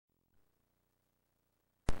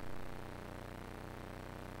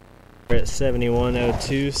at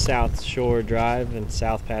 7102 South Shore Drive in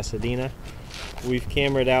South Pasadena. We've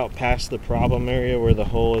cameraed out past the problem area where the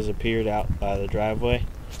hole has appeared out by the driveway.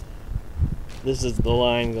 This is the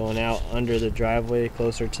line going out under the driveway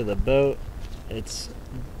closer to the boat. It's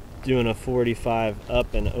doing a 45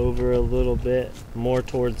 up and over a little bit, more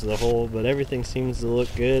towards the hole, but everything seems to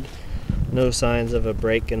look good. No signs of a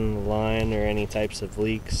break in the line or any types of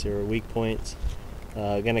leaks or weak points.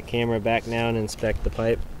 Gonna camera back now and inspect the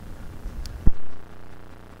pipe.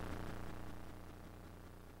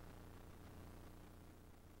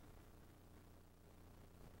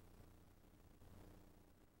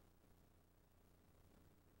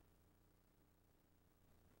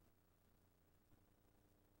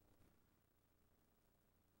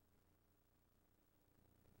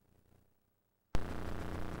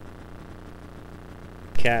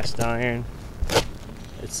 Cast iron.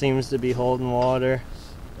 It seems to be holding water.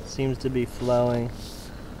 Seems to be flowing.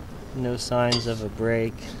 No signs of a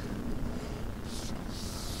break.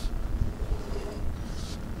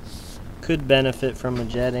 Could benefit from a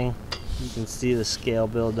jetting. You can see the scale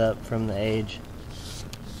build up from the age.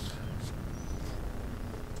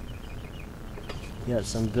 Got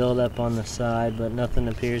some build up on the side, but nothing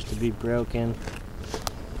appears to be broken.